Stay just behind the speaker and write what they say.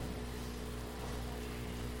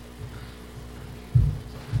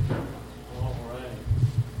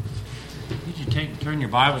turn your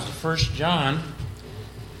Bibles to 1 John.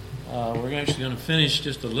 We're actually going to finish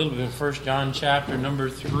just a little bit of 1 John chapter number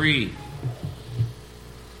 3.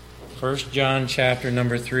 1 John chapter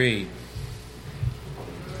number 3.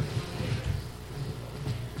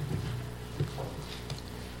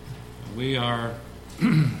 We are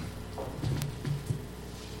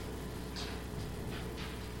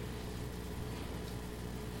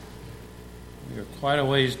quite a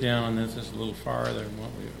ways down on this. It's a little farther than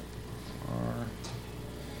what we are.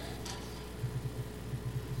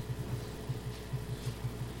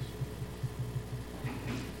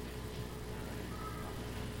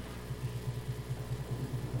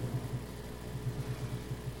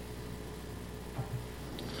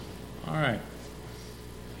 All right.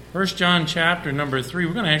 1 John chapter number 3.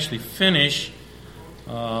 We're going to actually finish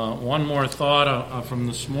one more thought from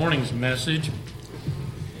this morning's message.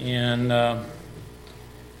 And so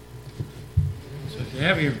if you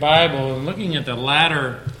have your Bible and looking at the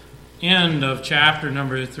latter end of chapter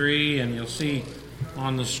number 3, and you'll see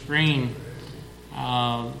on the screen,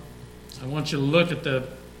 I want you to look at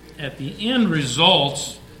the end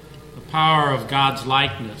results, the power of God's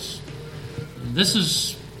likeness. And this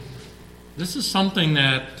is something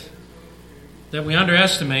that we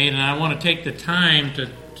underestimate, and I want to take the time to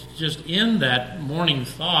just end that morning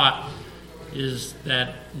thought, is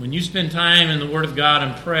that when you spend time in the Word of God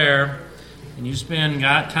and prayer, and you spend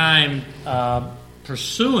time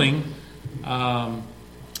pursuing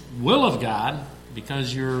will of God,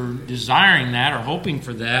 because you're desiring that or hoping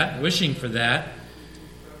for that, wishing for that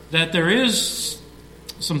there is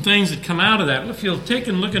some things that come out of that. If you'll take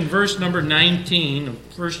and look in verse number 19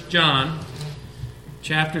 of 1 John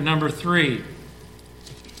chapter number 3.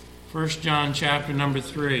 1 John chapter number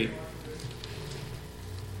 3.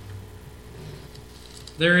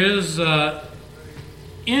 There is,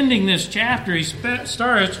 ending this chapter, he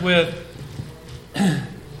starts with,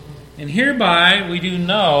 and hereby we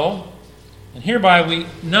know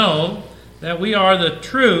that we are the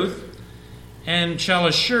truth, and shall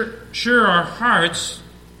assure our hearts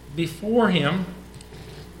before Him.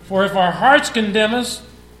 For if our hearts condemn us,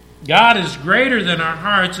 God is greater than our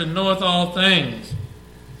hearts and knoweth all things.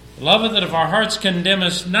 Beloved, that if our hearts condemn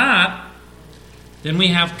us not, then we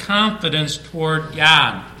have confidence toward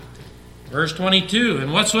God. Verse 22,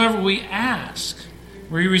 and whatsoever we ask,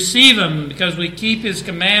 we receive Him, because we keep His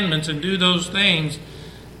commandments and do those things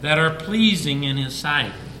that are pleasing in His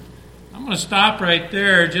sight. I'm going to stop right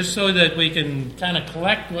there just so that we can kind of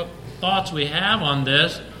collect what thoughts we have on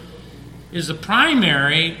this. Is the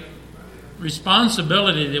primary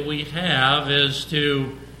responsibility that we have is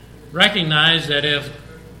to recognize that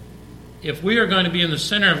if we are going to be in the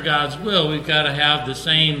center of God's will, we've got to have the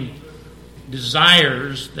same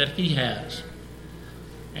desires that He has.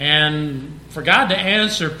 And for God to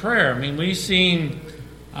answer prayer, we've seen,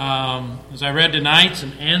 as I read tonight,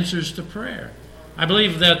 some answers to prayer. I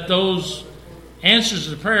believe that those answers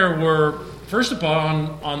to prayer were, first of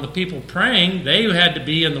all, on the people praying. They had to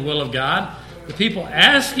be in the will of God. The people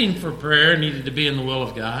asking for prayer needed to be in the will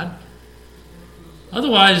of God.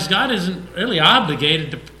 Otherwise, God isn't really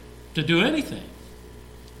obligated to do anything.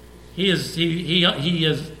 He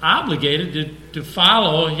is obligated to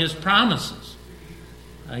follow His promises.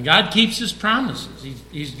 God keeps His promises.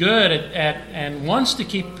 He's good at and wants to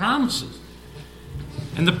keep promises.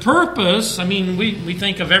 And the purpose, we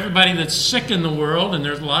think of everybody that's sick in the world, and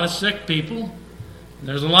there's a lot of sick people. And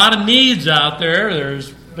there's a lot of needs out there.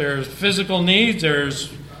 There's physical needs.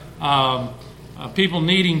 There's people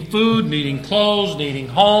needing food, needing clothes, needing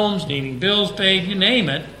homes, needing bills paid, you name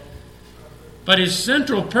it. But His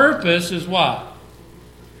central purpose is what?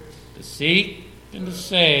 To seek and to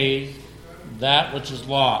save that which is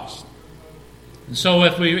lost. And so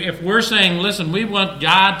if we're saying, listen, we want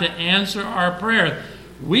God to answer our prayer,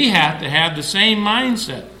 we have to have the same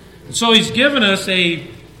mindset. And so He's given us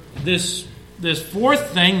this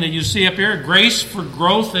fourth thing that you see up here, grace for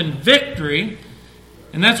growth and victory.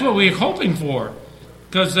 And that's what we're hoping for.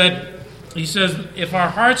 Because that He says, if our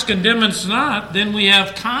hearts condemn us not, then we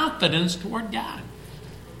have confidence toward God.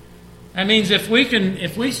 That means if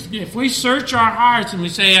we search our hearts and we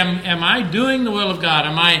say, am I doing the will of God?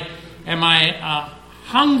 Am I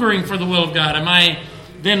hungering for the will of God?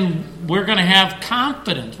 Then we're going to have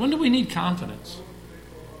confidence. When do we need confidence?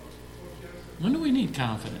 When do we need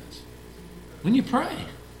confidence? When you pray.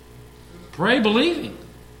 Pray believing.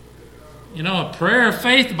 A prayer of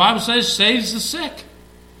faith, the Bible says, saves the sick.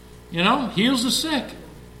 Heals the sick.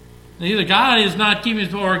 Either God is not keeping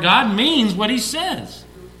His word, or God means what He says.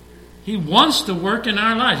 He wants to work in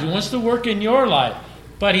our lives. He wants to work in your life.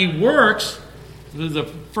 But He works through the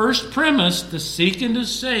first premise, to seek and to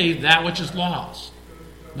save that which is lost.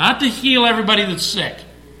 Not to heal everybody that's sick,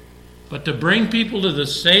 but to bring people to the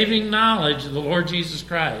saving knowledge of the Lord Jesus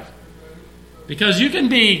Christ. Because you can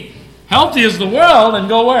be healthy as the world and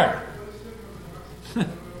go where?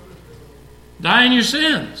 Die in your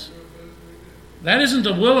sins. That isn't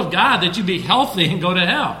the will of God, that you be healthy and go to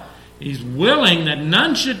hell. He's willing that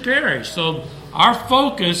none should perish. So our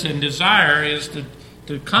focus and desire is to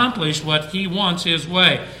accomplish what He wants His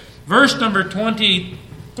way. Verse number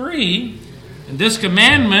 23, and this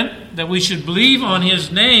commandment that we should believe on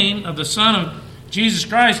His name of the Son of Jesus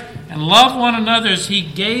Christ and love one another as He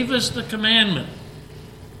gave us the commandment.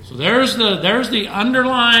 So there's the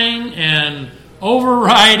underlying and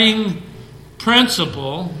overriding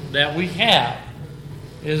principle that we have,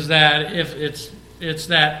 is that if it's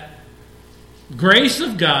that grace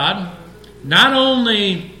of God, not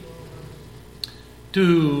only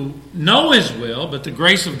to know His will, but the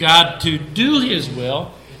grace of God to do His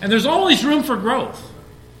will, and there's always room for growth.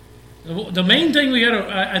 The main thing we got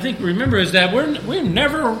to, I think, remember is that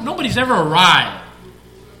nobody's ever arrived.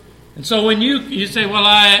 And so when you say, well,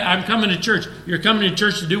 I'm coming to church, you're coming to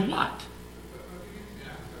church to do what?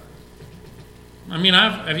 I mean,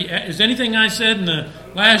 is anything I said in the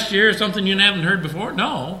last year something you haven't heard before?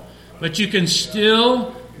 No. But you can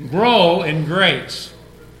still grow in grace.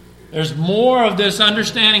 There's more of this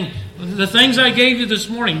understanding. The things I gave you this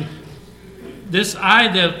morning,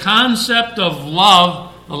 the concept of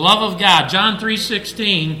love, the love of God, John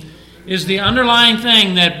 3:16, is the underlying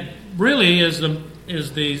thing that really is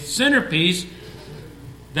the centerpiece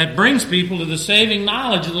that brings people to the saving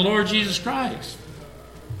knowledge of the Lord Jesus Christ.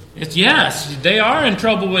 It's yes, they are in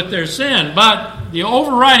trouble with their sin, but the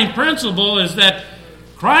overriding principle is that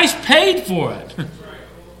Christ paid for it.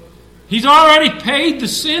 He's already paid the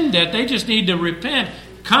sin debt. They just need to repent,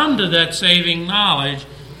 come to that saving knowledge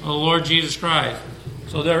of the Lord Jesus Christ.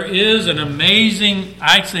 So there is an amazing,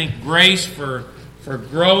 I think, grace for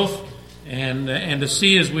growth and to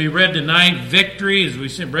see, as we read tonight, victory, as we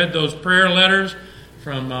read those prayer letters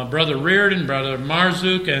from Brother Reardon, Brother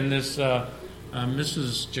Marzuk, and this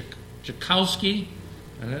Mrs. Jakowski,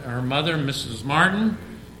 her mother, Mrs. Martin.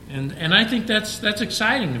 And I think that's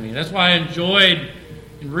exciting to me. That's why I enjoyed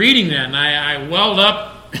reading that, and I welled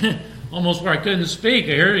up almost where I couldn't speak.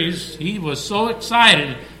 I heard he was so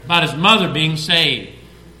excited about his mother being saved.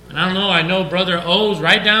 And I don't know, I know Brother O's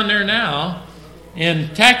right down there now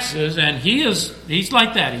in Texas, and he's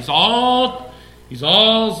like that. He's all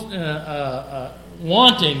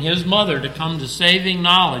wanting his mother to come to saving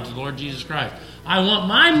knowledge of the Lord Jesus Christ. I want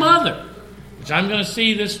my mother, which I'm going to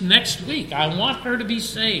see this next week, I want her to be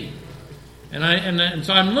saved. And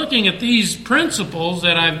so I'm looking at these principles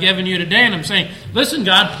that I've given you today, and I'm saying, listen,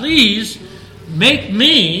 God, please make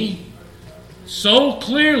me so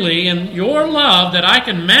clearly in your love that I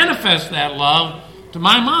can manifest that love to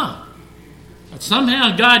my mom. That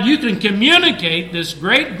somehow, God, you can communicate this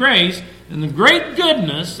great grace and the great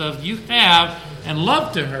goodness of you have and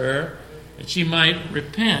love to her, that she might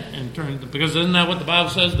repent and turn. Because isn't that what the Bible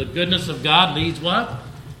says? The goodness of God leads what?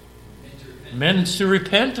 Men to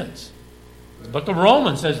repentance. The book of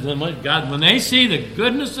Romans says, God, when they see the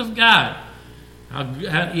goodness of God,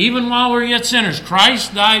 even while we're yet sinners,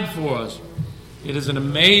 Christ died for us. It is an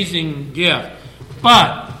amazing gift.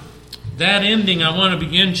 But that ending, I want to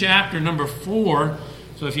begin chapter number 4.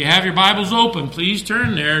 So if you have your Bibles open, please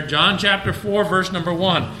turn there. John chapter 4, verse number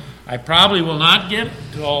 1. I probably will not get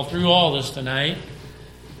through all this tonight.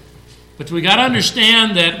 But we got to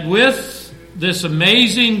understand that with this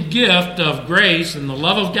amazing gift of grace and the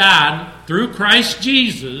love of God through Christ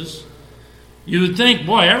Jesus, you would think,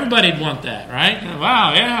 boy, everybody'd want that, right?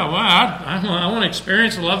 Wow, yeah, I want to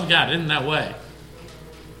experience the love of God. Isn't that way?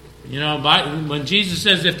 You know, when Jesus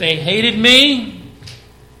says, if they hated me,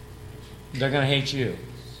 they're going to hate you.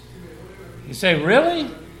 You say, really?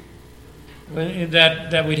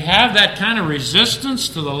 That we'd have that kind of resistance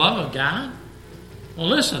to the love of God? Well,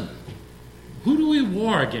 listen, who do we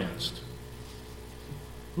war against?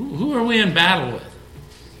 Who are we in battle with?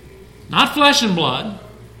 Not flesh and blood,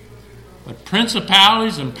 but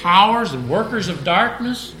principalities and powers and workers of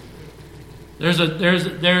darkness. There's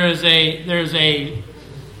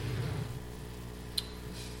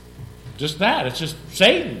just that. It's just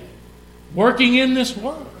Satan working in this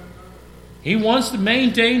world. He wants to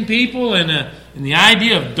maintain people in the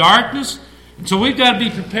idea of darkness. And so we've got to be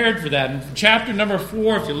prepared for that. In chapter number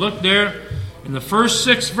 4, if you look there, in the first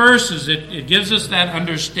 6 verses, it gives us that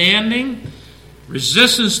understanding.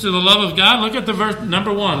 Resistance to the love of God. Look at the verse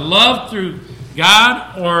number 1. Love through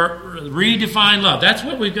God, or redefine love. That's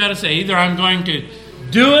what we've got to say. Either I'm going to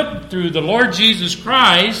do it through the Lord Jesus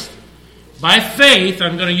Christ by faith.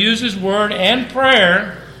 I'm going to use His Word and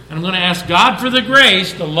prayer and I'm going to ask God for the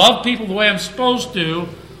grace to love people the way I'm supposed to,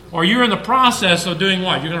 or you're in the process of doing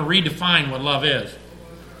what? You're going to redefine what love is.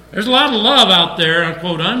 There's a lot of love out there,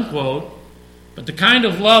 quote unquote, but the kind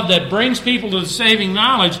of love that brings people to the saving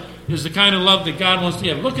knowledge is the kind of love that God wants to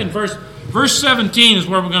give. Look in verse 17 is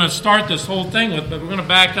where we're going to start this whole thing with, but we're going to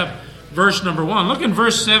back up verse number 1. Look in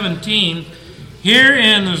verse 17.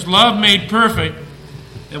 Herein is love made perfect,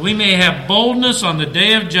 that we may have boldness on the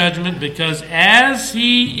day of judgment, because as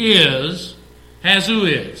He is, as who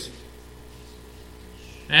is?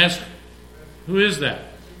 As who is that?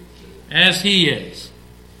 As He is.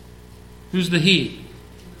 Who's the He?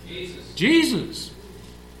 Jesus.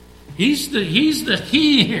 He's the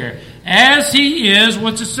He here. As He is,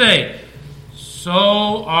 what's it say?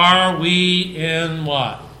 So are we in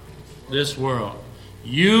what? This world.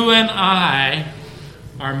 You and I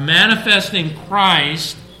are manifesting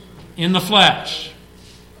Christ in the flesh.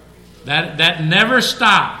 That never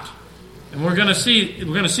stopped. And we're going to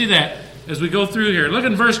see that as we go through here. Look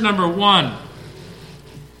in verse number 1.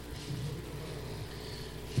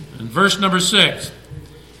 And verse number 6.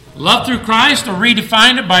 Love through Christ, or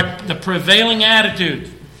redefine it by the prevailing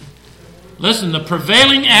attitude. Listen, the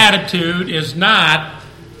prevailing attitude is not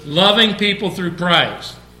loving people through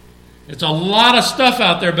Christ. It's a lot of stuff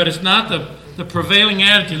out there, but it's not the prevailing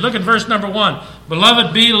attitude. Look at verse number 1.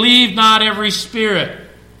 Beloved, believe not every spirit,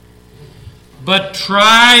 but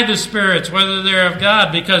try the spirits, whether they're of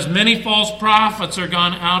God, because many false prophets are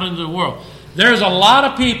gone out into the world. There's a lot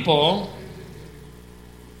of people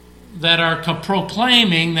that are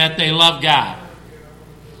proclaiming that they love God.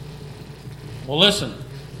 Well, listen,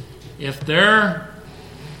 if their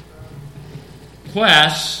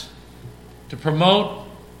quest to promote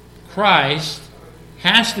Christ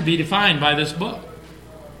has to be defined by this book.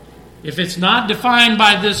 If it's not defined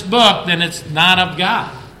by this book, then it's not of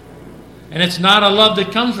God. And it's not a love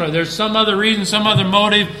that comes from it. There's some other reason, some other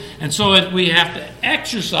motive, and so we have to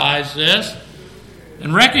exercise this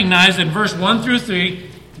and recognize in verse 1 through 3,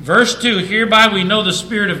 verse 2, hereby we know the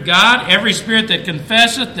Spirit of God. Every spirit that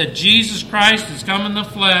confesseth that Jesus Christ is come in the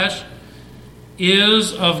flesh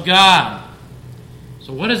is of God.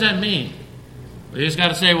 So what does that mean? You just got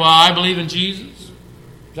to say, well, I believe in Jesus.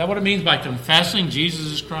 Is that what it means by confessing Jesus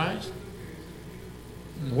is Christ?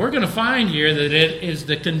 We're going to find here that it is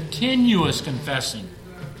the continuous confessing.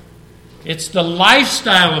 It's the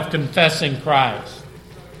lifestyle of confessing Christ.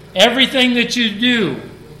 Everything that you do,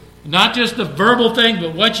 not just the verbal thing,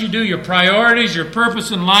 but what you do, your priorities, your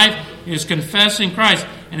purpose in life is confessing Christ.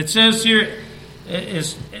 And it says here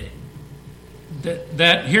is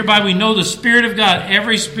that hereby we know the Spirit of God.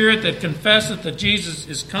 Every spirit that confesseth that Jesus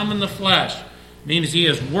is come in the flesh means He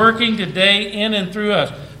is working today in and through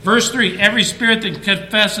us. Verse 3, every spirit that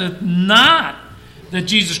confesseth not that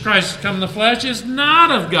Jesus Christ is come in the flesh is not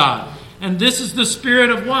of God. And this is the spirit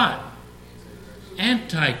of what?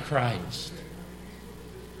 Antichrist.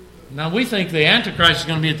 Now we think the Antichrist is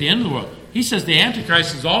going to be at the end of the world. He says the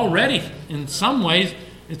Antichrist is already, in some ways,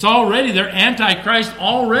 they're Antichrist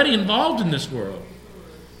already involved in this world.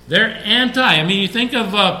 They're anti. I mean, you think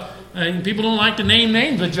of, people don't like to name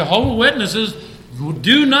names, but Jehovah's Witnesses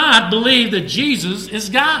do not believe that Jesus is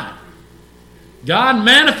God. God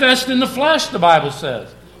manifest in the flesh, the Bible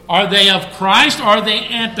says. Are they of Christ or are they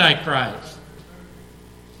Antichrist?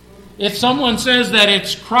 If someone says that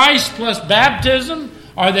it's Christ plus baptism,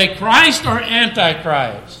 are they Christ or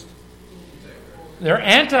Antichrist? They're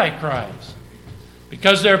Antichrist.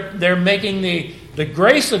 Because they're making the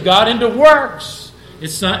grace of God into works.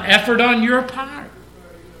 It's not effort on your part.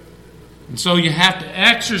 And so you have to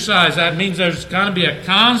exercise. That means there's going to be a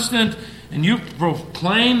constant, and you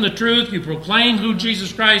proclaim the truth, you proclaim who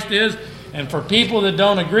Jesus Christ is, and for people that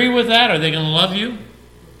don't agree with that, are they going to love you?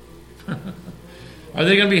 Are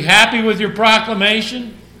they going to be happy with your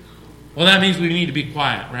proclamation? Well, that means we need to be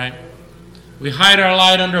quiet, right? We hide our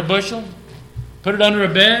light under a bushel, put it under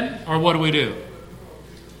a bed, or what do?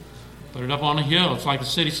 Put it up on a hill. It's like the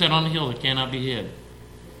city set on a hill that cannot be hid.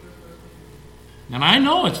 And I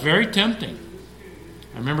know it's very tempting.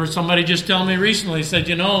 I remember somebody just telling me recently, he said,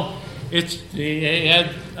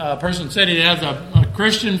 a person said he has a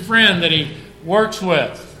Christian friend that he works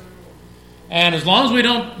with. And as long as we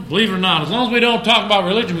don't, believe it or not, as long as we don't talk about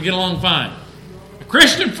religion, we get along fine. A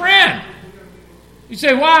Christian friend. You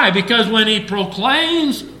say, why? Because when he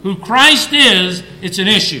proclaims who Christ is, it's an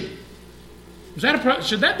issue.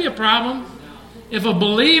 Should that be a problem? If a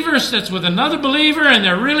believer sits with another believer and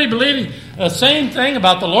they're really believing the same thing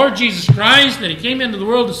about the Lord Jesus Christ, that He came into the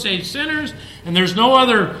world to save sinners, and there's no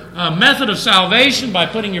other method of salvation by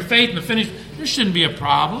putting your faith in the finished, there shouldn't be a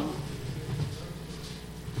problem.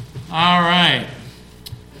 All right.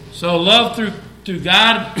 So love through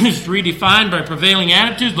God is redefined by prevailing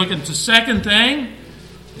attitudes. Look at the second thing.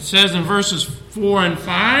 It says in verses 4 and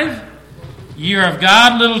 5, "Ye are of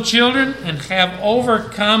God, little children, and have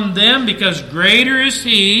overcome them, because greater is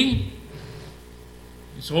He."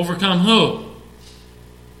 It's overcome who?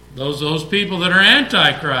 Those people that are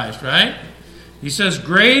Antichrist, right? He says,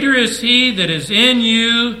 "Greater is He that is in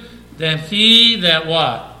you than he that"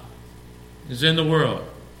 what? Is in the world.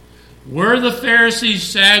 Were the Pharisees,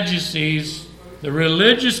 Sadducees, the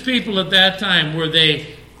religious people at that time, were they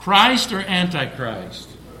Christ or Antichrist?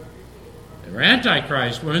 They were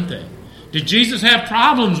Antichrist, weren't they? Did Jesus have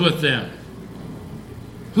problems with them?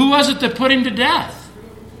 Who was it that put him to death?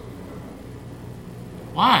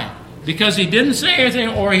 Why? Because he didn't say anything,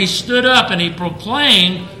 or he stood up and he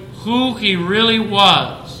proclaimed who he really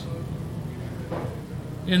was.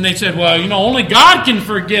 And they said, well, only God can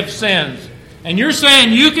forgive sins. And you're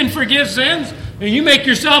saying you can forgive sins? And you make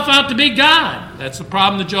yourself out to be God. That's the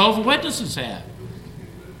problem the Jehovah's Witnesses have.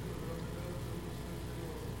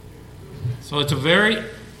 So it's a very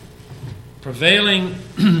prevailing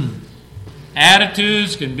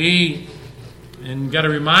attitudes can be, and you've got to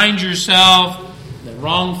remind yourself that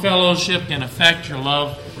wrong fellowship can affect your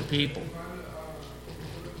love for people.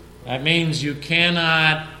 That means you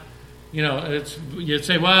cannot, you'd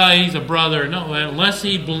say, well, he's a brother. No, unless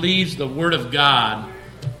he believes the Word of God,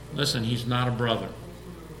 listen, he's not a brother.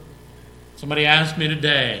 Somebody asked me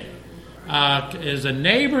today, is a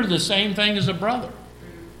neighbor the same thing as a brother?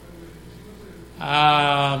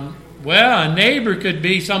 Well, a neighbor could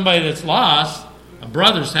be somebody that's lost. A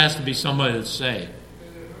brother has to be somebody that's saved.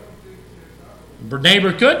 A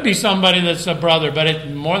neighbor could be somebody that's a brother, but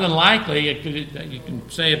more than likely, you can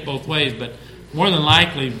say it both ways, but more than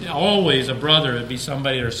likely, always a brother would be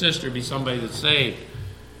somebody, or a sister would be somebody that's saved.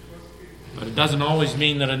 But it doesn't always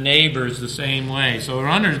mean that a neighbor is the same way. So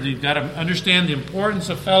you've got to understand the importance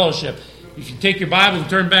of fellowship. If you take your Bible and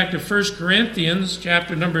turn back to 1 Corinthians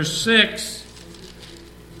chapter number 6,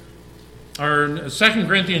 or 2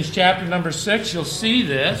 Corinthians chapter number 6, you'll see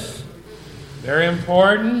this. Very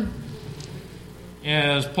important.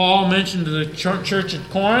 As Paul mentioned to the church at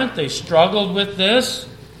Corinth, they struggled with this.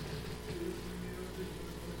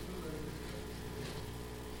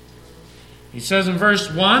 He says in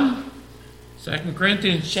verse 1, 2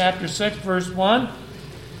 Corinthians chapter 6, verse 1,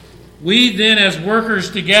 "We then as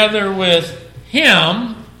workers together with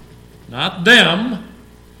him," not them,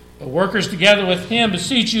 but workers together with him,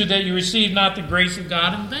 "beseech you that you receive not the grace of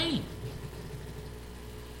God in vain.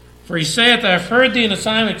 For he saith, I have heard thee in a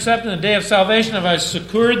time except in the day of salvation have I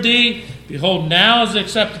succored thee. Behold, now is the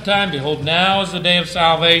accepted time. Behold, now is the day of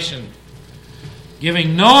salvation.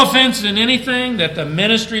 Giving no offense in anything, that the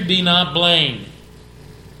ministry be not blamed."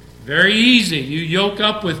 Very easy. You yoke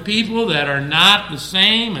up with people that are not the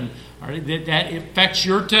same, and that affects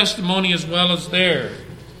your testimony as well as theirs.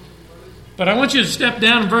 But I want you to step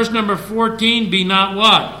down in verse number 14. "Be not"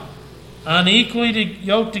 what? "Unequally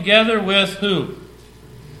yoked together with" who?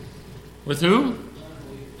 With who?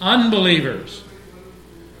 Unbelievers.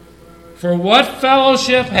 "For what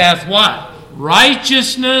fellowship hath" what?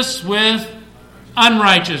 "Righteousness with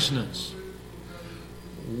unrighteousness?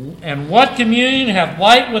 And what communion hath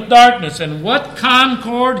light with darkness? And what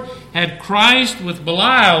concord had Christ with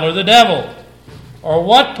Belial," or the devil? "Or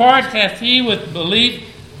what part hath he with belief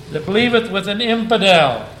that believeth with an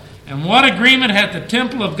infidel? And what agreement hath the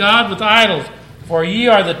temple of God with idols? For ye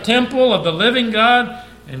are the temple of the living God.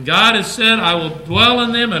 And God has said, I will dwell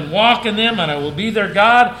in them and walk in them, and I will be their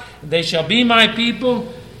God, and they shall be my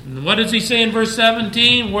people." And what does he say in verse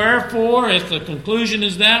 17? "Wherefore," if the conclusion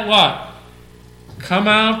is that, what? "Come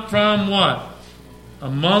out from" what?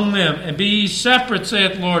 "Among them, and be ye separate,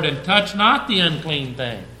 saith the Lord, and touch not the unclean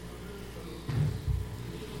thing."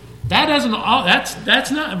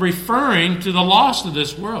 That's not referring to the lost of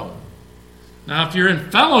this world. Now, if you're in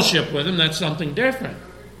fellowship with them, that's something different.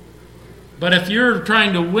 But if you're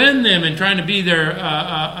trying to win them and trying to be their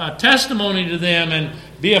a testimony to them and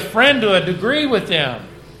be a friend to a degree with them,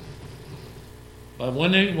 but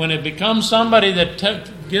when it becomes somebody that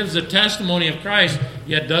gives the testimony of Christ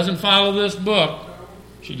yet doesn't follow this book,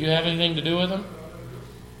 should you have anything to do with them?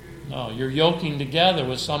 No, you're yoking together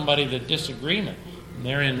with somebody that disagreement, and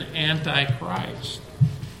they're in Antichrist.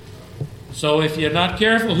 So if you're not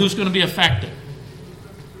careful, who's going to be affected?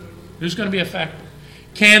 Who's going to be affected?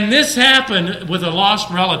 Can this happen with the lost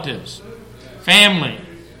relatives? Family?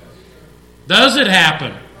 Does it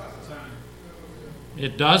happen?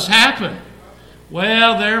 It does happen.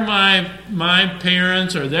 Well, they're my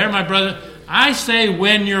parents, or they're my brother. I say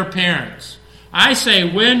win your parents. I say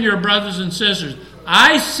win your brothers and sisters.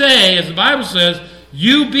 I say, as the Bible says,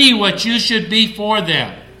 You be what you should be for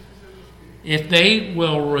them. If they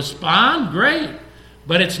will respond, great.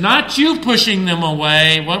 But it's not you pushing them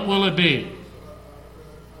away. What will it be?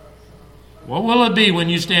 What will it be when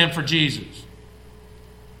you stand for Jesus?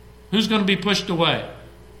 Who's going to be pushed away?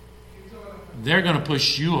 They're going to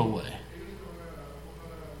push you away.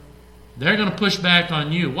 They're going to push back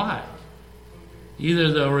on you. Why?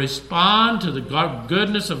 Either they'll respond to the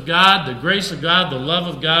goodness of God, the grace of God, the love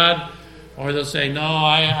of God, or they'll say, no,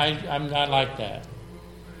 I'm not like that.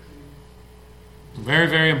 Very,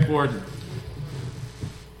 very important.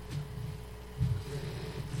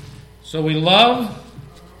 So we love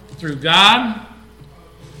through God,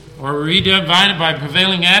 or we redefine it by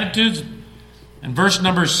prevailing attitudes. And verse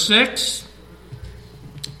number 6,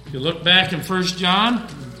 if you look back in 1 John,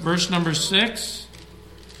 verse number 6,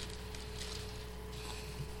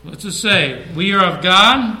 what's it say? We are of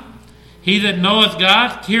God. He that knoweth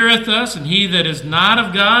God heareth us, and he that is not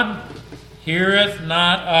of God heareth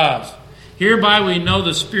not us. Hereby we know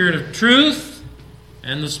the spirit of truth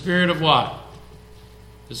and the spirit of what?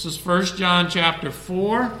 This is 1 John chapter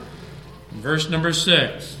 4, verse number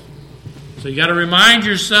 6. So you got to remind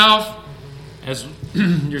yourself as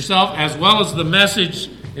well as the message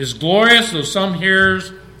is glorious, though some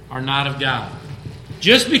hearers are not of God.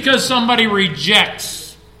 Just because somebody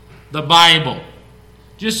rejects the Bible,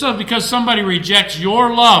 just because somebody rejects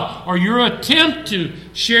your love or your attempt to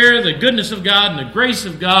share the goodness of God and the grace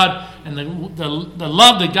of God and the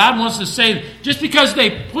love that God wants to save, just because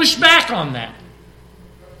they push back on that,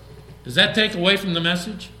 does that take away from the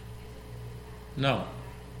message? No.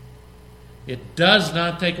 It does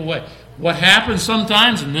not take away. What happens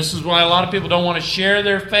sometimes, and this is why a lot of people don't want to share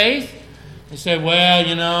their faith, they say,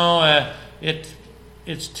 well,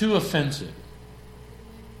 it's too offensive.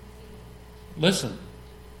 Listen,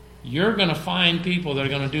 you're going to find people that are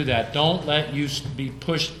going to do that. Don't let you be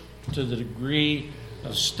pushed to the degree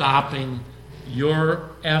of stopping your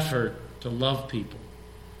effort to love people.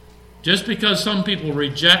 Just because some people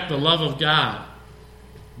reject the love of God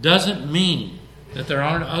doesn't mean that there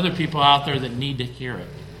aren't other people out there that need to hear it.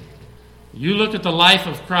 You look at the life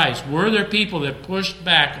of Christ. Were there people that pushed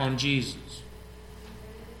back on Jesus?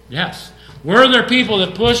 Yes. Were there people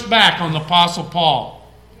that pushed back on the Apostle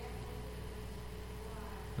Paul?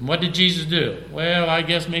 And what did Jesus do? Well, I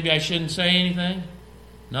guess maybe I shouldn't say anything.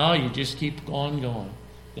 No, you just keep going.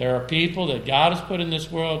 There are people that God has put in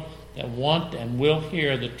this world that want and will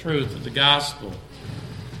hear the truth of the gospel.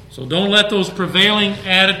 So don't let those prevailing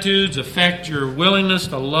attitudes affect your willingness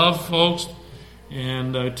to love folks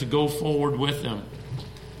and to go forward with them.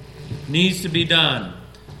 It needs to be done.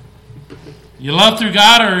 You love through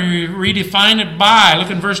God, or you redefine it by. Look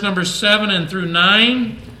in verse number 7 and through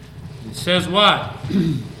 9. It says what?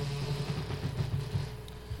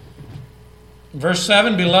 Verse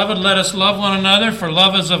 7, Beloved, let us love one another, for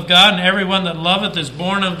love is of God, and everyone that loveth is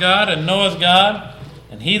born of God, and knoweth God.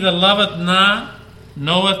 And he that loveth not,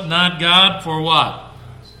 knoweth not God, for what?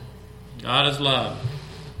 God is love.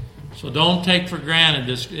 So don't take for granted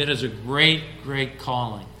this. It is a great, great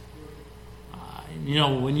calling.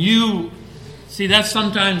 When you see that,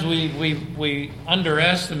 sometimes we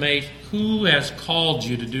underestimate who has called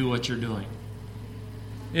you to do what you're doing.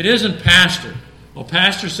 It isn't pastor. Well,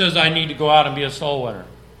 pastor says I need to go out and be a soul winner.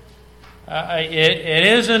 It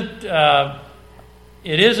isn't the.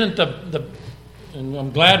 And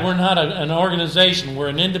I'm glad we're not an organization. We're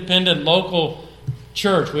an independent local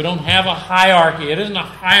church. We don't have a hierarchy. It isn't a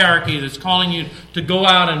hierarchy that's calling you to go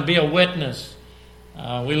out and be a witness.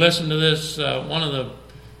 We listened to this, one of the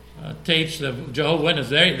tapes of Jehovah's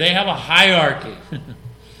Witnesses. They have a hierarchy.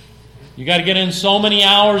 You got to get in so many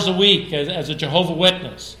hours a week as a Jehovah's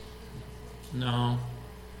Witness. No.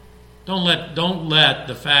 Don't let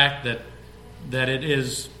the fact that it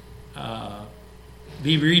is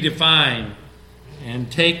be redefined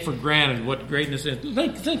and take for granted what greatness is.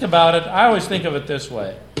 Think about it. I always think of it this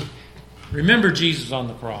way. Remember Jesus on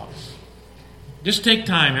the cross. Just take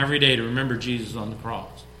time every day to remember Jesus on the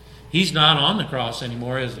cross. He's not on the cross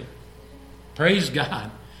anymore, is he? Praise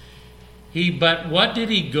God. But what did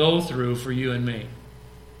he go through for you and me?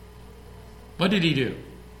 What did he do?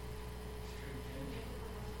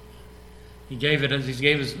 He gave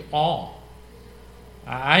us all.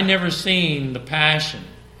 I never seen the passion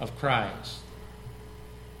of Christ.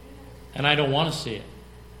 And I don't want to see it.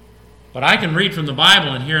 But I can read from the Bible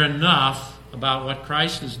and hear enough about what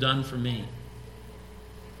Christ has done for me.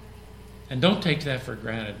 And don't take that for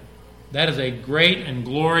granted. That is a great and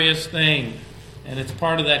glorious thing. And it's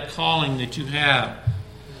part of that calling that you have.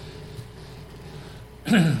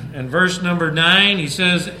 In verse number 9, he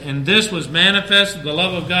says, "And this was manifested, the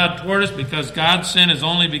love of God toward us, because God sent His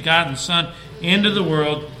only begotten Son into the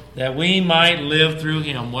world, that we might live through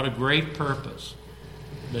Him." What a great purpose.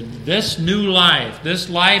 This new life, this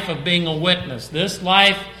life of being a witness, this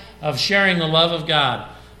life of sharing the love of God,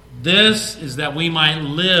 this is that we might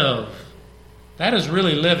live. That is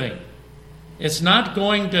really living. It's not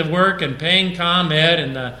going to work and paying ComEd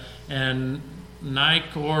and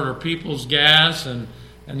NICOR or People's Gas and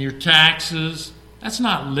your taxes. That's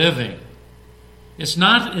not living. It's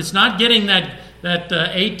not getting that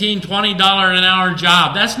 $18, $20 an hour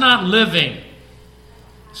job. That's not living.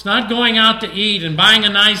 It's not going out to eat and buying a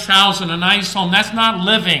nice house and a nice home. That's not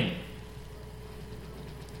living.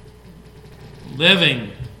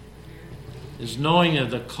 Living is knowing of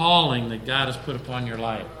the calling that God has put upon your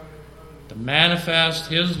life to manifest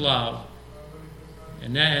His love.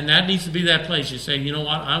 And that needs to be that place. You say, you know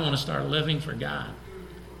what? I want to start living for God.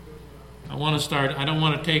 I don't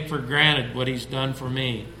want to take for granted what He's done for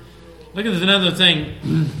me. Look at another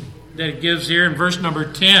thing that it gives here in verse number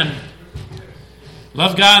 10.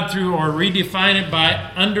 Love God through, or redefine it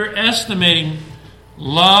by underestimating.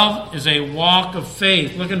 Love is a walk of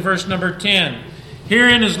faith. Look in verse number 10.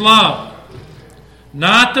 Herein is love.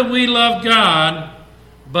 Not that we love God,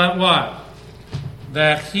 but what?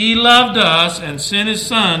 That He loved us and sent His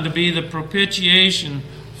Son to be the propitiation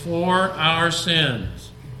for our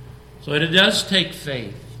sins. So it does take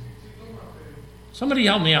faith. Somebody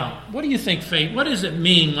help me out. What do you think faith? What does it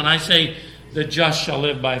mean when I say the just shall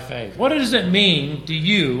live by faith? What does it mean to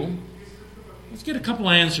you? Let's get a couple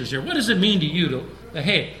answers here. What does it mean to you that,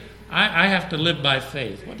 hey, I have to live by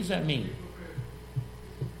faith? What does that mean?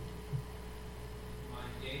 My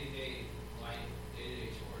day-to-day life, day-to-day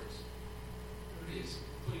chores is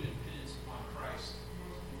putting dependence upon Christ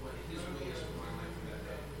and what His will is for my life for that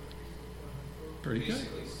day. Pretty good.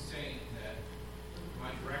 Basically saying that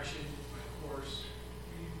my direction, my course,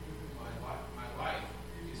 my life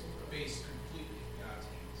is based completely in God's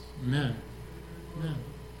hands. Amen. Amen.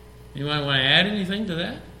 Anyone want to add anything to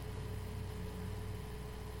that?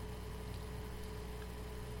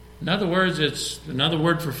 In other words, another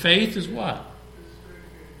word for faith is what?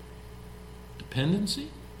 Dependency?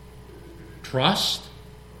 Trust?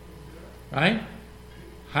 Right?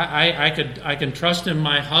 I can trust in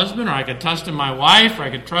my husband, or I could trust in my wife, or I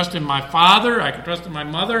could trust in my father, I could trust in my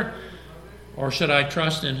mother, or should I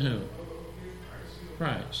trust in who?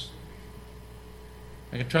 Christ.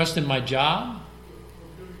 I can trust in my job,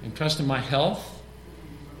 I can trust in my health.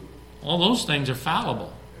 All those things are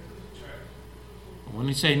fallible. When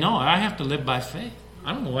you say no, I have to live by faith.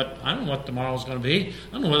 I don't know what tomorrow's going to be.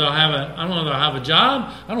 I don't know whether I'll have a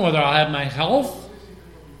job. I don't know whether I'll have my health.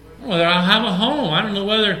 I don't know whether I'll have a home. I don't know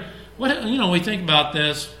whether we think about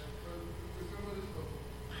this.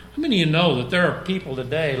 How many of you know that there are people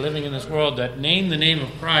today living in this world that name the name of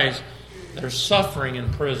Christ that are suffering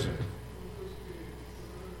in prison,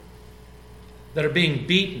 that are being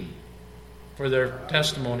beaten for their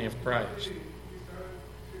testimony of Christ?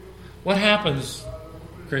 What happens,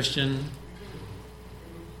 Christian,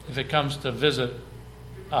 if it comes to visit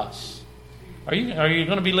us? Are you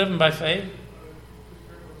going to be living by faith?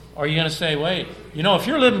 Or are you going to say, wait, if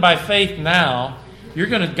you're living by faith now,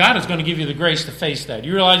 God is going to give you the grace to face that.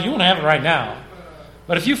 You realize you want to have it right now.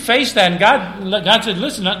 But if you face that and God said,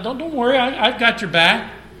 listen, don't worry, I've got your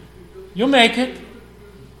back. You'll make it.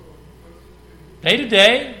 Day to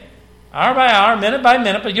day, hour by hour, minute by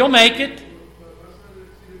minute, but you'll make it.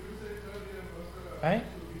 Right?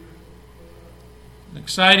 An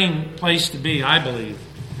exciting place to be, I believe.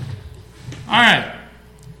 All right.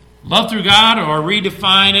 Love through God, or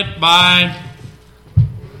redefine it by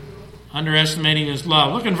underestimating His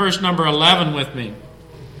love. Look in verse number 11 with me.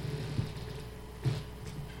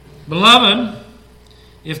 Beloved,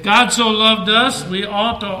 if God so loved us, we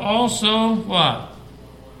ought to also what?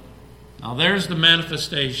 Now there's the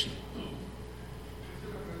manifestation.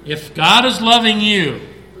 If God is loving you,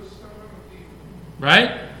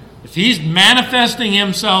 right? If He's manifesting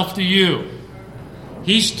Himself to you,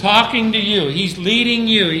 He's talking to you, He's leading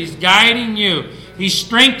you, He's guiding you, He's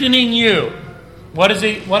strengthening you, what is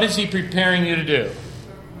He preparing you to do?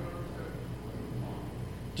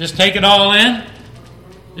 Just take it all in?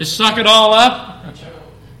 Just suck it all up?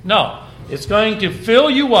 No. It's going to fill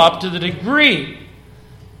you up to the degree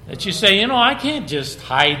that you say, I can't just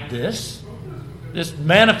hide this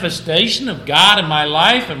manifestation of God in my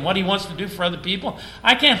life and what He wants to do for other people.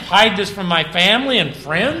 I can't hide this from my family and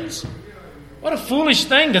friends. What a foolish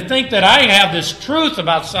thing to think that I have this truth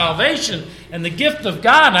about salvation and the gift of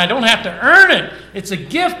God, and I don't have to earn it. It's a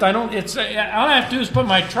gift. All I have to do is put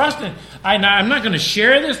my trust in. I'm not going to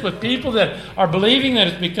share this with people that are believing that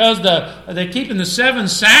it's because they're keeping the 7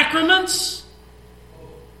 sacraments,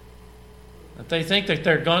 that they think that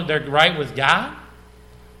they're right with God.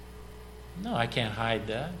 No, I can't hide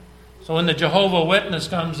that. So when the Jehovah's Witness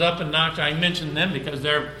comes up and knocks, I mention them because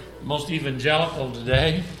they're most evangelical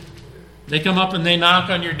today. They come up and they knock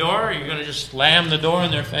on your door. Are you going to just slam the door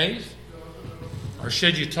in their face? Or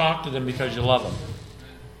should you talk to them because you love them?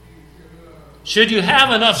 Should you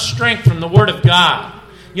have enough strength from the Word of God?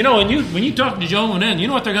 You know, when you talk to Jehovah's Witnesses, you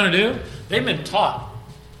know what they're going to do? They've been taught.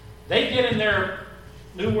 They get in their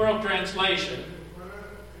New World Translation,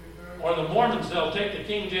 or the Mormons, they'll take the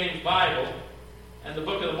King James Bible and the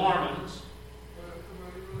Book of the Mormons,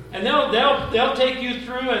 and they'll take you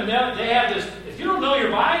through, and they have this. If you don't know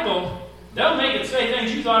your Bible, they'll make it say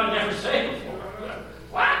things you thought it never say before.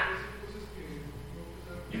 What?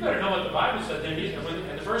 You better know what the Bible said.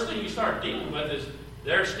 And the first thing you start dealing with is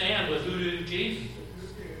their stand with who Jesus is.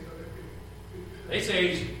 They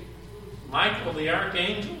say he's Michael the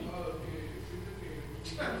Archangel.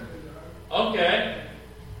 Okay.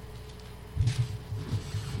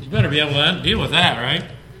 You better be able to deal with that, right?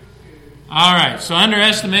 All right. So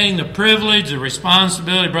underestimating the privilege, the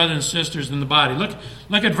responsibility, brothers and sisters in the body.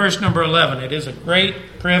 Look at verse number 11. It is a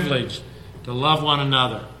great privilege to love one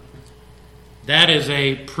another. That is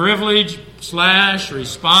a privilege /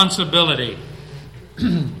 responsibility.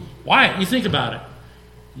 Why? You think about it.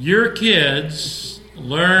 Your kids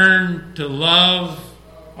learn to love,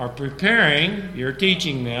 are preparing, you're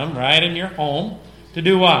teaching them, right, in your home, to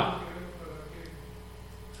do what?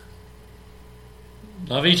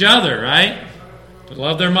 Love each other, right? To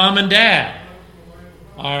love their mom and dad.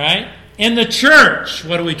 All right? In the church,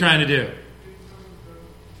 what are we trying to do?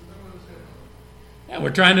 Yeah, we're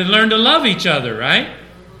trying to learn to love each other, right?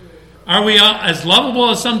 Are we as lovable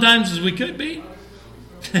as sometimes as we could be?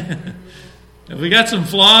 Have we got some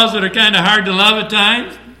flaws that are kind of hard to love at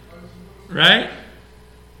times? Right?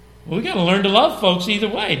 Well, we got to learn to love folks either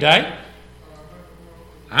way, right?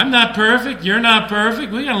 I'm not perfect. You're not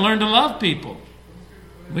perfect. We got to learn to love people.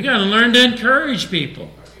 We got to learn to encourage people.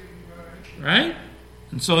 Right?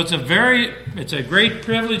 And so it's a great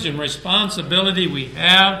privilege and responsibility we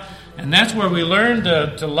have. And that's where we learn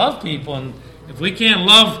to love people. And if we can't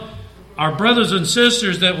love our brothers and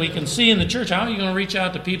sisters that we can see in the church, how are you going to reach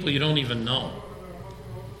out to people you don't even know?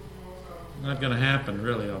 Not going to happen,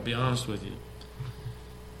 really. I'll be honest with you.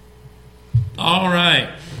 All right.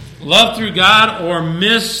 Love through God or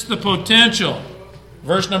miss the potential.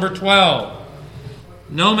 Verse number 12.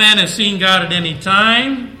 No man has seen God at any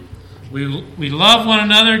time. We love one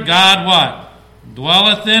another. God what?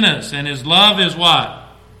 Dwelleth in us. And his love is what?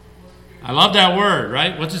 I love that word,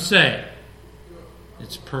 right? What's it say?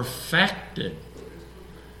 It's perfected.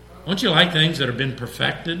 Don't you like things that have been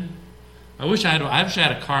perfected? I wish I had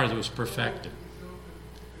a car that was perfected.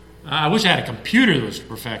 I wish I had a computer that was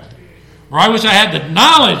perfected. Or I wish I had the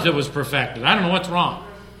knowledge that was perfected. I don't know what's wrong.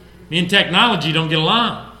 Me and technology don't get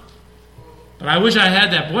along. But I wish I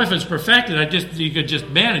had that. Boy, if it's perfected, you could just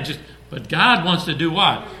manage it. But God wants to do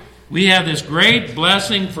what? We have this great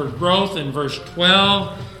blessing for growth in verse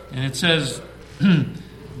 12. And it says,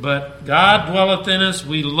 but God dwelleth in us,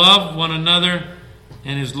 we love one another,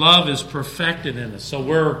 and his love is perfected in us. So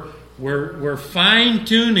we're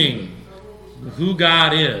fine-tuning who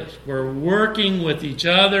God is. We're working with each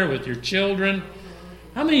other, with your children.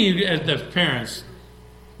 How many of you as the parents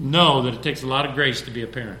know that it takes a lot of grace to be a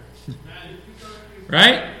parent?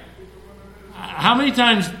 Right? How many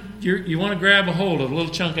times you want to grab a hold of a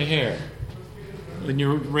little chunk of hair when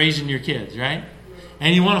you're raising your kids, right?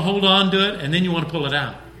 And you want to hold on to it, and then you want to pull it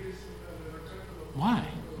out. Why?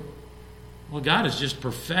 Well, God is just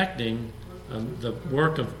perfecting the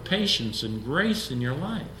work of patience and grace in your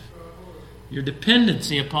life. Your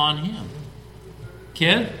dependency upon Him.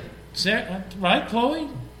 Kid? Right, Chloe?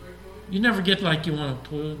 You never get like you want to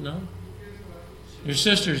pull it, no? Your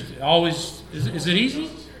sister's always... Is it easy?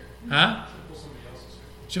 Huh?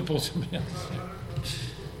 She'll pull somebody else.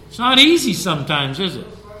 It's not easy sometimes, is it?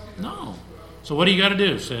 No. So what do you got to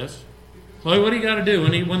do, sis? Chloe, what do you got to do?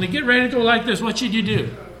 When they get ready to go like this, what should you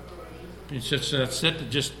do? It's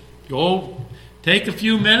just go, take a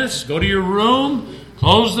few minutes, go to your room,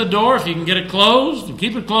 close the door if you can get it closed, and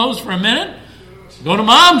keep it closed for a minute. Go to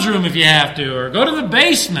mom's room if you have to, or go to the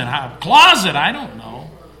basement, closet, I don't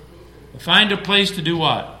know. Find a place to do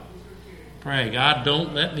what? Pray. God,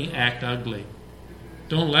 don't let me act ugly.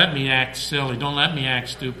 Don't let me act silly. Don't let me act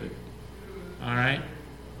stupid. All right?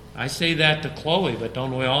 I say that to Chloe, but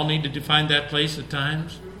don't we all need to find that place at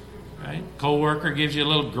times? Right? Co-worker gives you a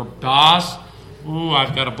little boss. Ooh,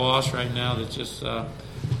 I've got a boss right now that just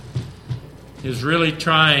is really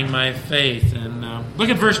trying my faith. And look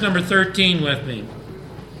at verse number 13 with me.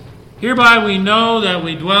 Hereby we know that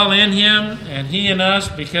we dwell in Him, and He in us,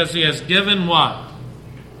 because He has given what?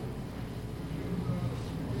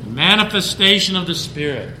 The manifestation of the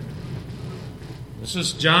Spirit. This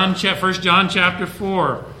is 1 John chapter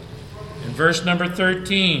 4, and verse number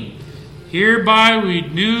 13. Hereby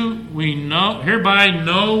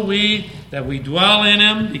know we that we dwell in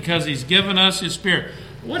Him, because He's given us His Spirit.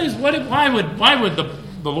 Why would the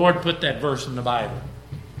Lord put that verse in the Bible?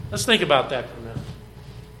 Let's think about that for a minute.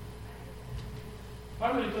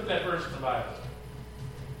 Why would He put that verse in the Bible?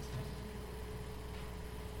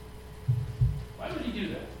 Why would He do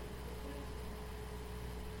that?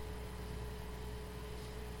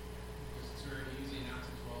 Because it's very easy not to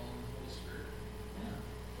dwell in the Holy Spirit.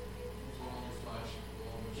 Dwell in your flesh,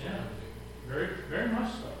 dwell in what you want to do. Very, very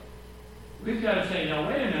much so. We've got to say, now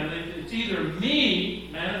wait a minute, it's either me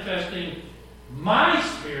manifesting my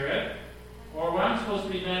Spirit, or I'm supposed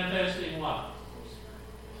to be manifesting what?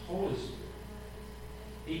 Holy Spirit.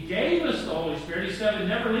 He gave us the Holy Spirit. He said He'd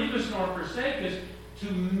never leave us nor forsake us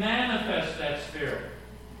to manifest that Spirit.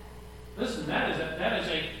 Listen, that is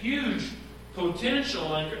a huge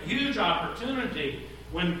potential and huge opportunity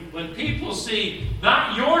when people see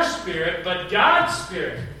not your Spirit, but God's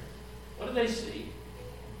Spirit. What do they see?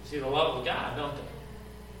 They see the love of God, don't they?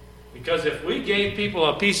 Because if we gave people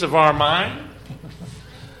a piece of our mind,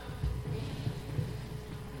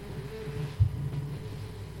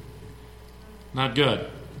 not good.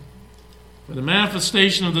 For the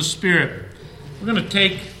manifestation of the Spirit, we're going to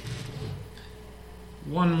take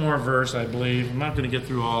one more verse, I believe. I'm not going to get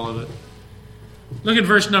through all of it. Look at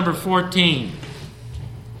verse number 14.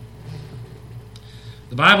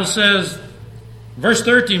 The Bible says, verse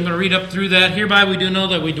 13, I'm going to read up through that. Hereby we do know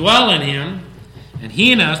that we dwell in Him, and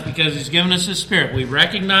He in us, because He's given us His Spirit. We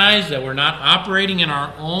recognize that we're not operating in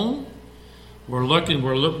our own. We're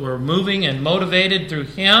moving and motivated through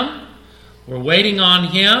Him. We're waiting on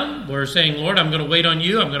Him. We're saying, Lord, I'm going to wait on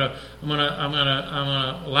You. I'm going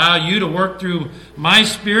to allow You to work through my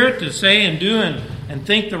spirit to say and do and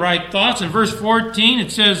think the right thoughts. In verse 14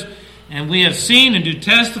 it says, and we have seen and do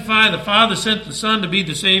testify the Father sent the Son to be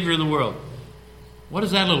the Savior of the world. What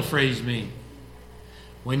does that little phrase mean?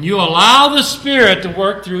 When you allow the Spirit to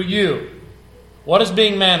work through you, what is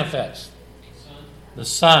being manifest? The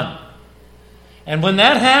Son. And when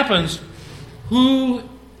that happens, who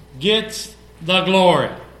gets the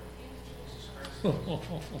glory?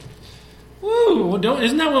 Woo,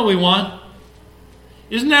 isn't that what we want?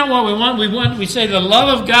 Isn't that what we want? We say the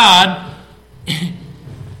love of God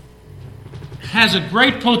has a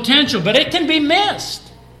great potential, but it can be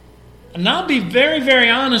missed. And I'll be very, very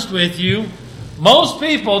honest with you. Most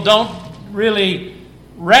people don't really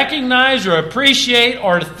recognize or appreciate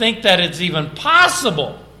or think that it's even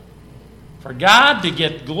possible for God to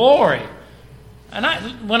get glory.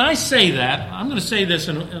 And when I say that, I'm going to say this,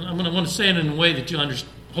 and I'm going to want to say it in a way that you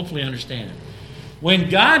hopefully understand it. When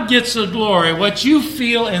God gets the glory, what you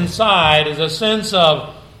feel inside is a sense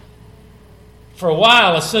of, for a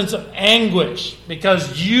while, a sense of anguish,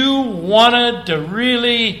 because you wanted to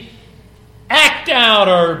really act out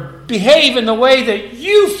or behave in the way that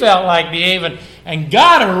you felt like behaving, and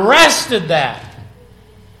God arrested that.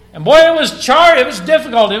 And boy, it was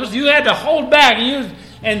difficult. You had to hold back,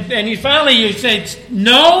 and you finally said,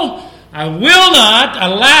 no, I will not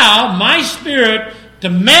allow my Spirit to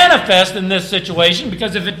manifest in this situation,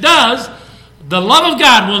 because if it does, the love of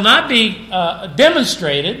God will not be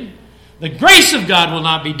demonstrated, the grace of God will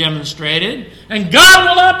not be demonstrated, and God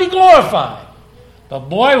will not be glorified. But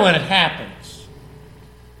boy, when it happens,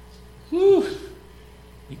 whew,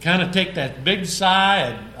 you kind of take that big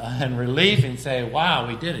sigh and relief and say, wow,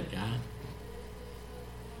 we did it, God.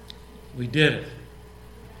 We did it.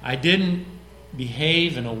 I didn't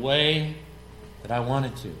behave in a way that I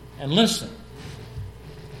wanted to. And listen,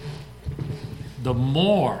 the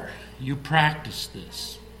more you practice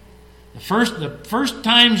this, the first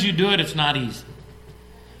times you do it, it's not easy.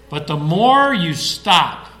 But the more you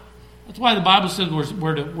stop, that's why the Bible says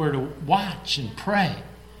we're to watch and pray.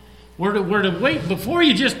 We're to wait before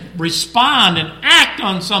you just respond and act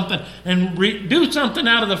on something and do something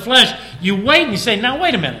out of the flesh. You wait and you say, now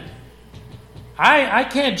wait a minute. I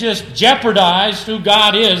can't just jeopardize who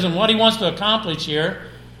God is and what He wants to accomplish here.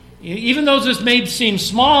 Even though this may seem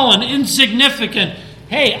small and insignificant,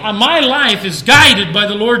 hey, my life is guided by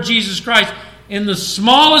the Lord Jesus Christ in the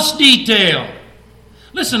smallest detail.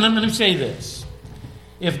 Listen, let me say this.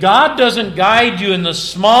 If God doesn't guide you in the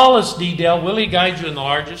smallest detail, will He guide you in the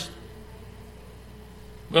largest?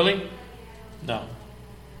 Will He? No.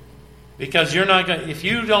 Because you're not going. If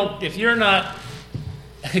you're not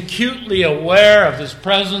acutely aware of His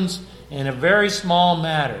presence in a very small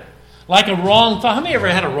matter, like a wrong thought. How many ever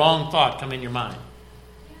had a wrong thought come in your mind?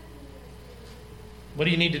 What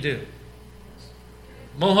do you need to do?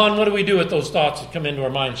 Mohan, what do we do with those thoughts that come into our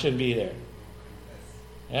mind shouldn't be there?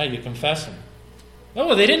 Yeah, you confess them.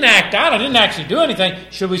 Oh, they didn't act out. I didn't actually do anything.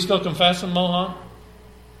 Should we still confess them, Mohan?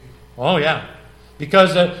 Oh, yeah.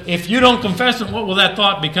 Because if you don't confess them, what will that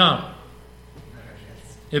thought become?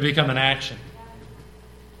 It'll become an action.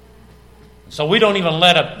 So we don't even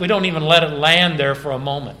let it land there for a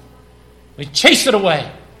moment. We chase it away.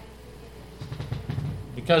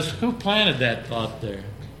 Because who planted that thought there?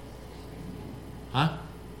 Huh?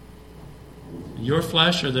 Your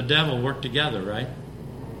flesh or the devil work together, right?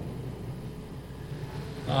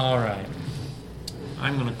 All right.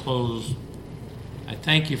 I'm going to close. I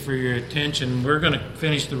thank you for your attention. We're going to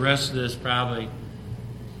finish the rest of this probably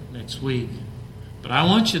next week. But I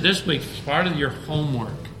want you this week, as part of your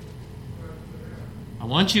homework, I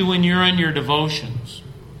want you when you're in your devotions,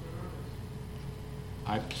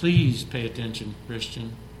 please pay attention,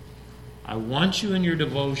 Christian. I want you in your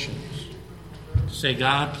devotions to say,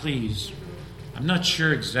 God, please, I'm not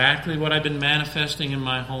sure exactly what I've been manifesting in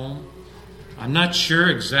my home. I'm not sure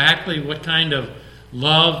exactly what kind of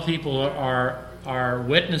love people are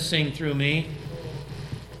witnessing through me.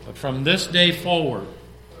 But from this day forward,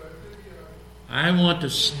 I want to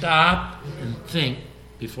stop and think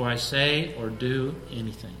before I say or do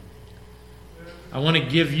anything. I want to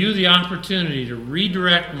give you the opportunity to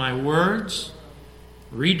redirect my words.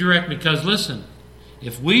 Because listen,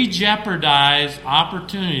 if we jeopardize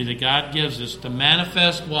opportunity that God gives us to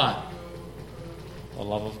manifest what? The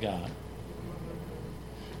love of God.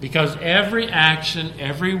 Because every action,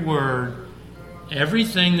 every word,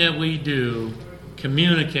 everything that we do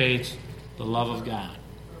communicates the love of God.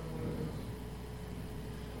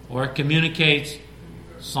 Or it communicates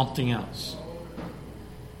something else.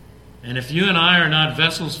 And if you and I are not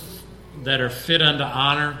vessels that are fit unto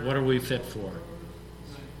honor, what are we fit for?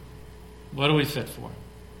 What are we fit for?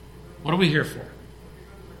 What are we here for?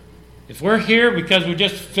 If we're here because we're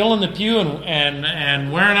just filling the pew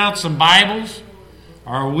and wearing out some Bibles,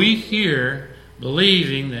 are we here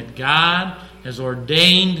believing that God has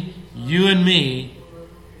ordained you and me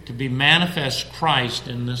to be manifest Christ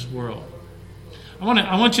in this world? I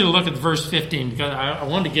want you to look at verse 15 because I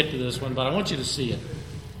wanted to get to this one, but I want you to see it.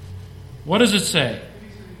 What does it say?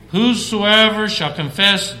 Whosoever shall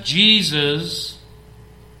confess Jesus,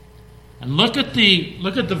 and look at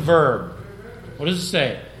the verb. What does it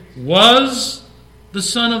say? Was the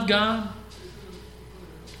Son of God?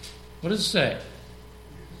 What does it say?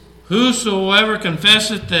 Whosoever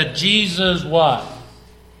confesseth that Jesus what?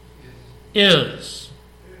 Is.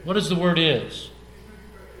 What is the word is?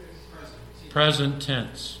 Present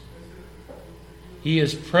tense. He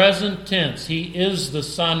is present tense. He is the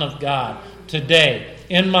Son of God today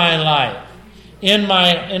in my life, in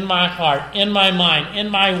my heart, in my mind,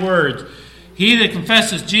 in my words. He that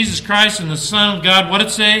confesses Jesus Christ and the Son of God, what did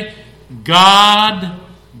it say? God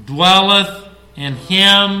dwelleth in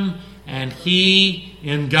him and he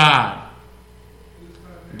in God.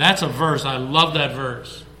 That's a verse. I love that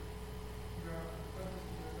verse.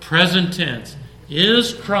 Present tense.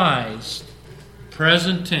 Is Christ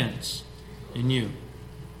present tense in you?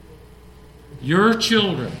 Your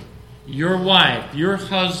children, your wife, your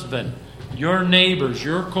husband, your neighbors,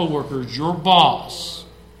 your co-workers, your boss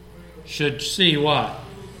should see what?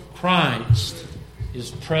 Christ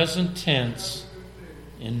is present tense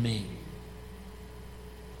in me.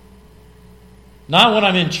 Not when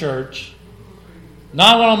I'm in church,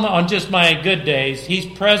 not when I'm on just my good days. He's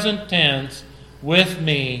present tense with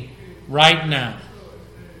me right now.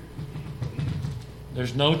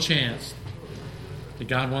 There's no chance that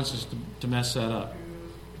God wants us to mess that up.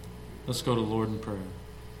 Let's go to the Lord in prayer.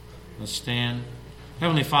 Let's stand.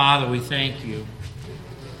 Heavenly Father, we thank you.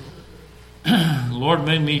 Lord,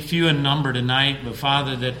 may be few in number tonight, but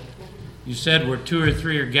Father, that you said where 2 or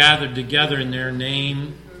 3 are gathered together in their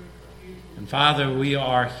name. And Father, we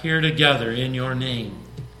are here together in your name.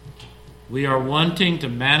 We are wanting to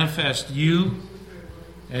manifest you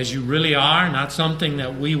as you really are, not something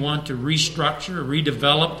that we want to restructure,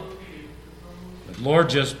 redevelop. But Lord,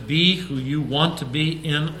 just be who you want to be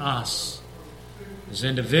in us. As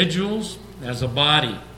individuals, as a body,